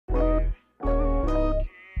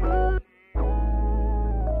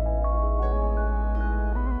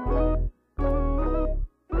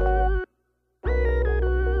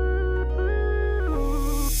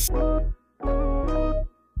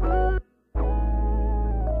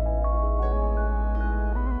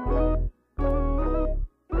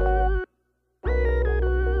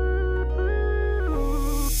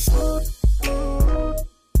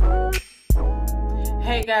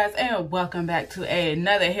welcome back to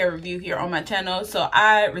another hair review here on my channel. So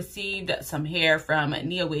I received some hair from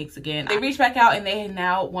Nia Wigs again. They reached back out and they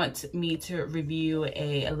now want me to review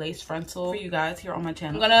a lace frontal for you guys here on my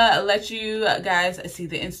channel. I'm gonna let you guys see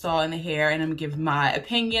the install in the hair, and I'm gonna give my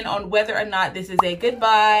opinion on whether or not this is a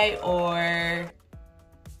goodbye or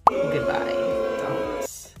goodbye.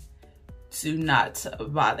 Do not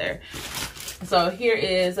bother. So here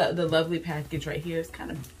is the lovely package right here. It's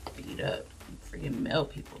kind of beat up. Freaking mail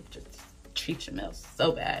people just treat your mail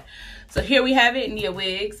so bad. So here we have it, Nia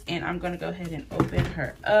Wigs, and I'm gonna go ahead and open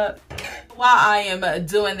her up. While I am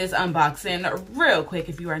doing this unboxing, real quick,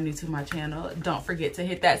 if you are new to my channel, don't forget to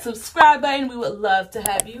hit that subscribe button. We would love to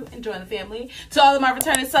have you and join the family. To all of my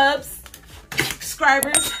returning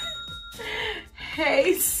subscribers,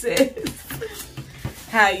 hey sis,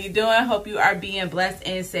 how you doing? Hope you are being blessed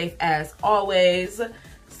and safe as always.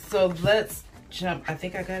 So let's jump. I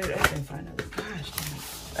think I got it open finally. Gosh,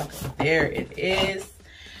 okay, there it is.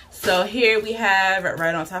 So here we have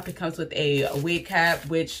right on top, it comes with a wig cap,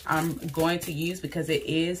 which I'm going to use because it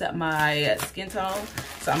is my skin tone.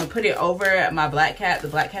 So I'm gonna put it over my black cap. The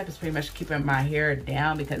black cap is pretty much keeping my hair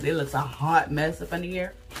down because it looks a hot mess up under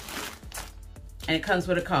here. And it comes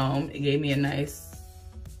with a comb. It gave me a nice,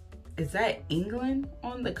 is that England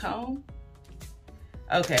on the comb?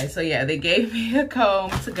 Okay, so yeah, they gave me a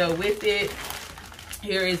comb to go with it.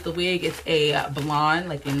 Here is the wig. It's a blonde,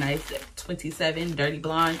 like a nice 27 dirty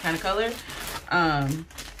blonde kind of color. Let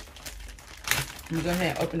me go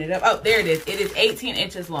ahead and open it up. Oh, there it is. It is 18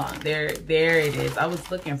 inches long. There it is. I was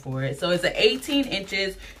looking for it. So it's an 18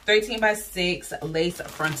 inches, 13 by 6 lace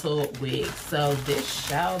frontal wig. So this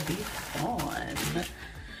shall be fun.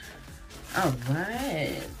 All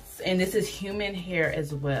right. And this is human hair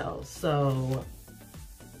as well. So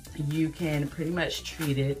you can pretty much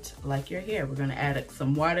treat it like your hair. We're gonna add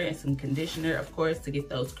some water and some conditioner, of course, to get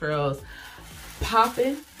those curls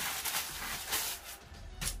popping.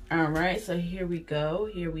 All right, so here we go.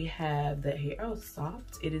 Here we have the hair. Oh,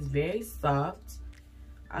 soft. It is very soft.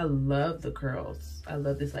 I love the curls. I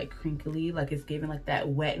love this like crinkly, like it's giving like that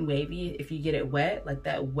wet and wavy. If you get it wet, like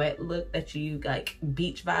that wet look that you like,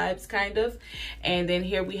 beach vibes kind of. And then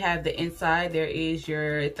here we have the inside. There is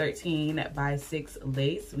your 13 by 6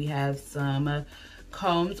 lace. We have some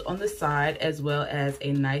combs on the side as well as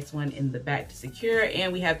a nice one in the back to secure.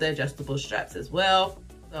 And we have the adjustable straps as well.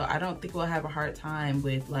 So I don't think we'll have a hard time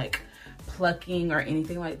with like plucking or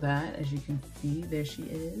anything like that. As you can see, there she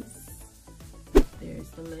is. There's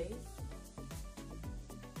the lace.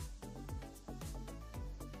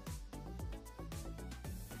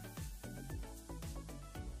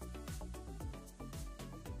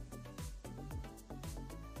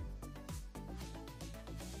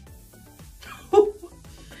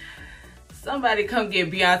 Somebody come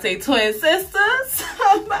get Beyonce twin sister.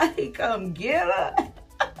 Somebody come get her.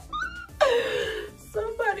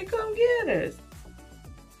 Somebody come get us.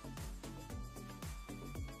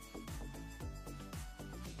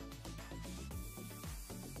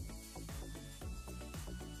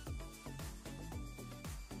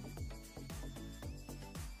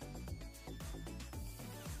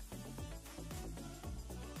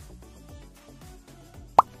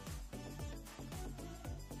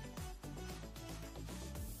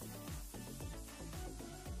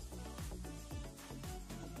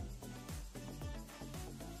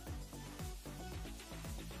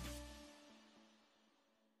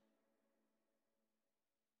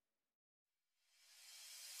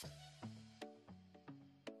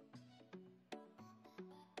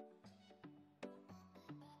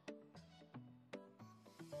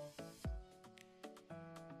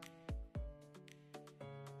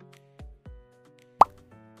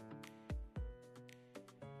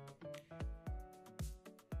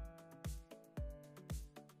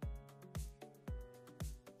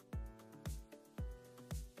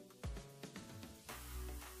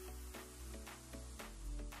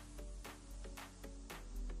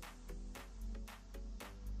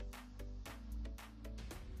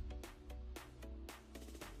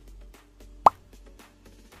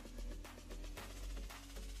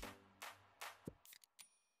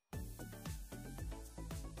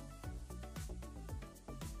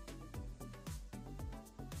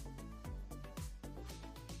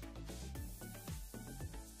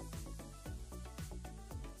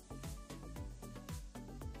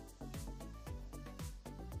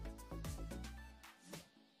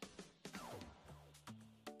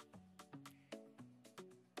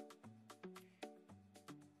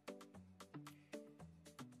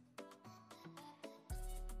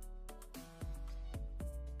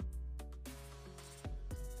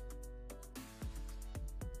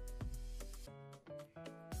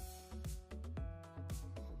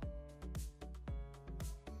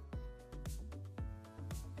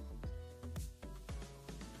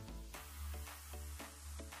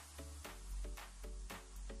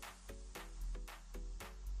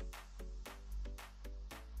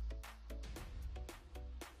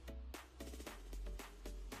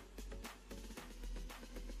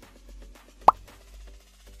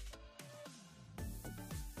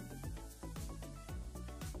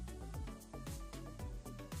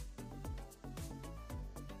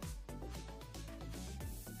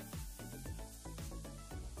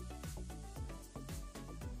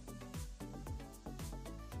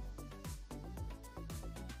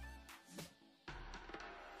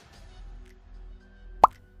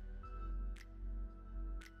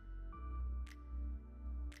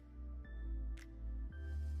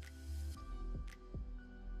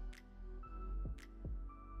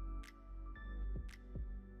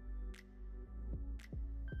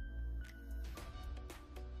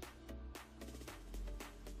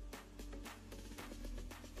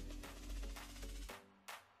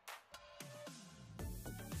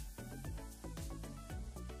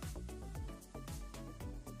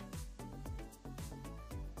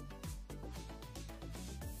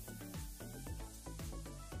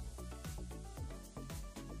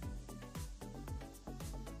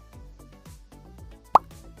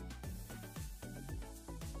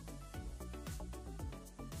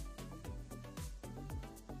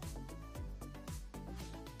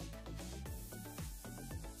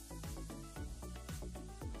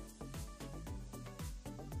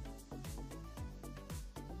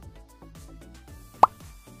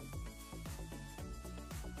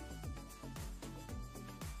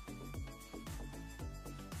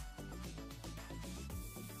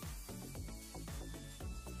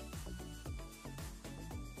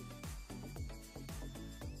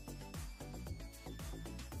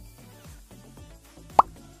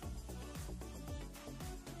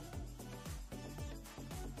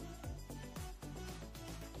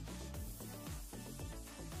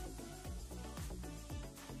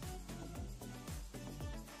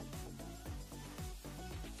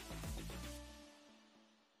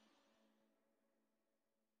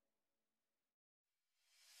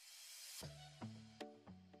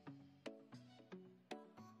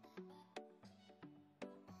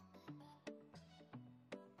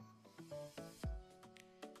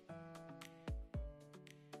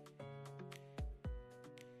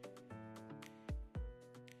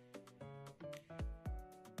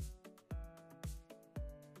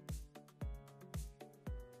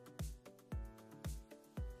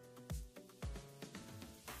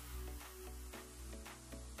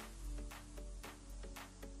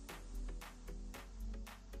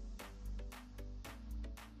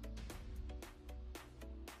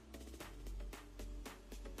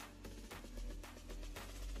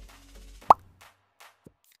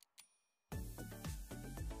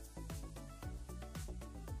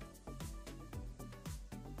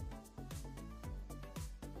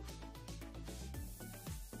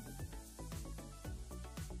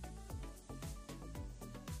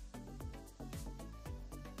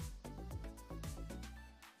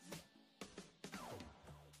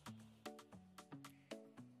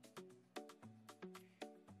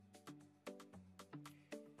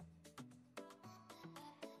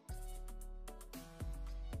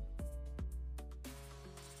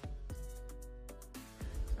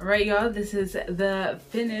 All right, y'all, this is the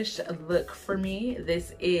finished look for me.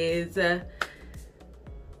 This is the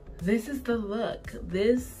look.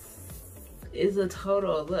 This is a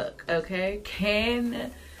total look, okay?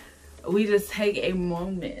 Can we just take a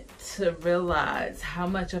moment to realize how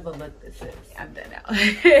much of a look this is? I'm done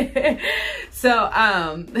now. So,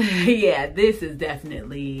 yeah, this is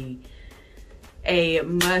definitely a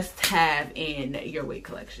must-have in your wig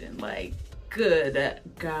collection. Like, good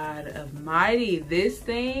God Almighty, this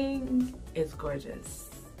thing is gorgeous.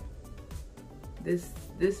 This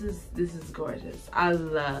is gorgeous. I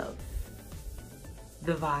love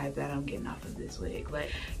the vibe that I'm getting off of this wig.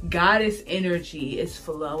 Like, goddess energy is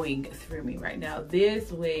flowing through me right now.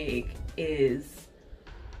 This wig is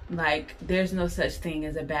like, there's no such thing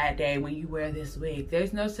as a bad day when you wear this wig.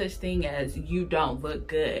 There's no such thing as you don't look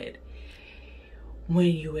good when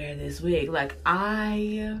you wear this wig. Like,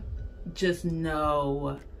 I just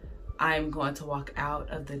know I'm going to walk out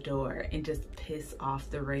of the door and just piss off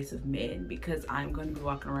the race of men, because I'm going to be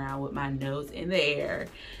walking around with my nose in the air,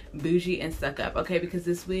 bougie and stuck up, okay? Because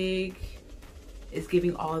this wig is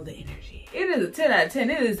giving all the energy. It is a 10 out of 10.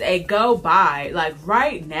 It is a go buy. Like,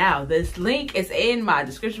 right now, this link is in my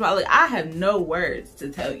description box. Like, I have no words to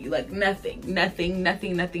tell you. Like, nothing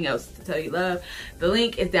else to tell you, love. The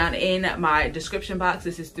link is down in my description box.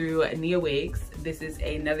 This is through Nia Wigs. This is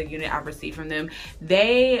another unit I've received from them.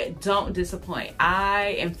 They don't disappoint.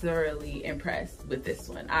 I am thoroughly impressed with this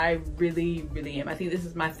one. I really am. I think this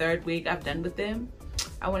is my third wig I've done with them,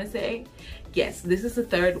 I want to say. Yes, this is the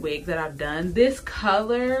third wig that I've done. This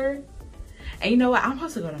color, and you know what, I'm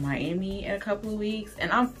supposed to go to Miami in a couple of weeks,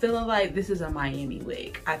 and I'm feeling like this is a Miami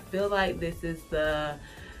wig. I feel like this is the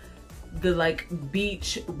like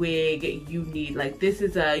beach wig you need. Like, this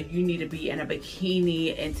is you need to be in a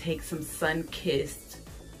bikini and take some sun-kissed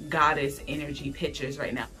goddess energy pictures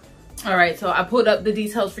right now. All right, so I pulled up the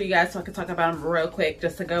details for you guys so I can talk about them real quick,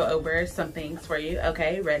 just to go over some things for you.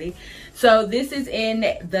 Okay, ready? So this is in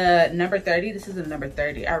the number 30. This is a number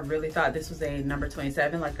 30. I really thought this was a number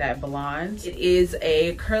 27, like that blonde. It is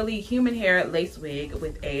a curly human hair lace wig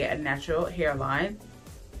with a natural hairline.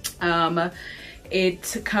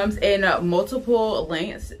 It comes in multiple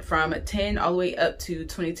lengths from 10 all the way up to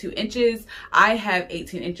 22 inches. I have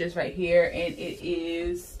 18 inches right here, and it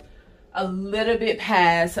is a little bit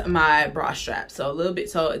past my bra strap, so a little bit.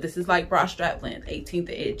 So this is like bra strap length. 18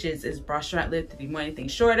 inches is bra strap length. If you want anything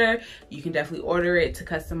shorter, you can definitely order it to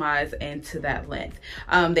customize into that length.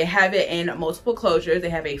 They have it in multiple closures. They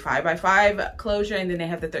have a 5x5 closure, and then they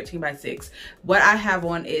have the 13x6. What I have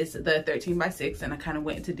on is the 13x6, and I kind of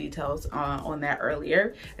went into details on that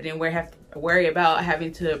earlier. I didn't have to worry about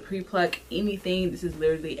having to pre-pluck anything. This is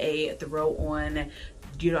literally a throw on.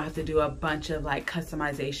 You don't have to do a bunch of like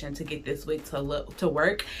customization to get this wig to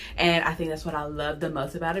work. And I think that's what I love the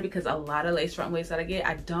most about it, because a lot of lace front wigs that I get,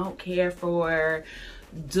 I don't care for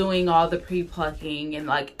doing all the pre-plucking, and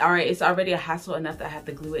like, all right, it's already a hassle enough that I have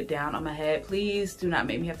to glue it down on my head. Please do not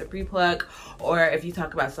make me have to pre-pluck. Or if you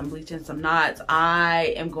talk about some bleaching, some knots,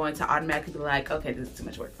 I am going to automatically be like, okay, this is too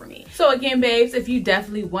much work for me. So again, babes, if you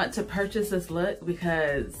definitely want to purchase this look,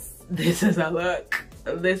 because this is a look,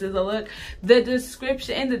 this is a look, in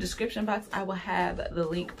the description box, I will have the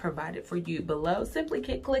link provided for you below. Simply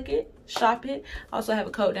click it, shop it. Also have a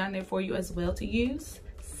code down there for you as well to use.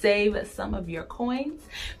 Save some of your coins.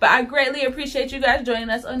 But I greatly appreciate you guys joining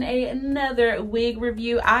us on another wig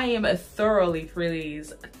review. I am thoroughly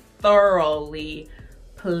pleased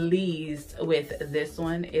with this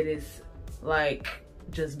one. It is like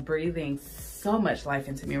just breathing so much life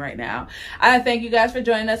into me right now. I thank you guys for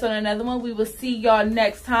joining us on another one. We will see y'all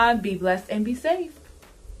next time. Be blessed and be safe.